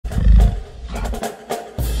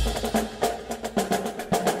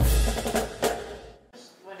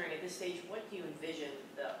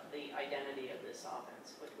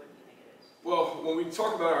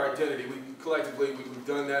talk about our identity, collectively we've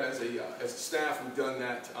done that as a staff. We've done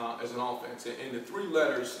that as an offense. And the three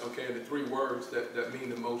letters, okay, the three words that mean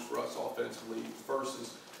the most for us offensively. First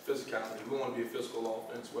is physicality. We want to be a physical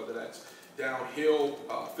offense, whether that's downhill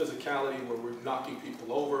physicality where we're knocking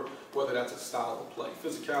people over, whether that's a style of play.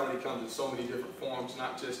 Physicality comes in so many different forms,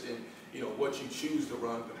 not just in what you choose to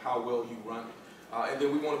run, but how well you run it. And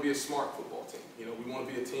then we want to be a smart football team. We want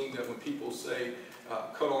to be a team that when people say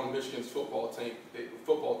cut on Michigan's football tape,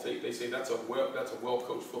 they say that's a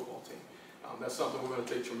well-coached football team. That's something we're going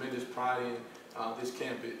to take tremendous pride in. This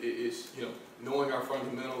camp is knowing our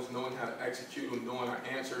fundamentals, knowing how to execute them, knowing our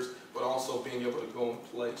answers, but also being able to go and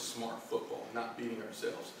play smart football, not beating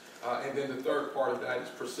ourselves. And then the third part of that is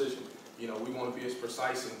precision. We want to be as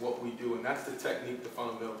precise in what we do, and that's the technique, the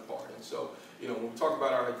fundamental part. And so, when we talk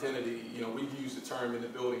about our identity, we use the term in the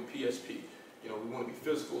building PSP. We want to be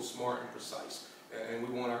physical, smart, and precise. And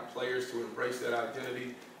we want our players to embrace that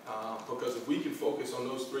identity because if we can focus on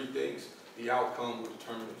those three things, the outcome will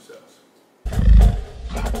determine themselves.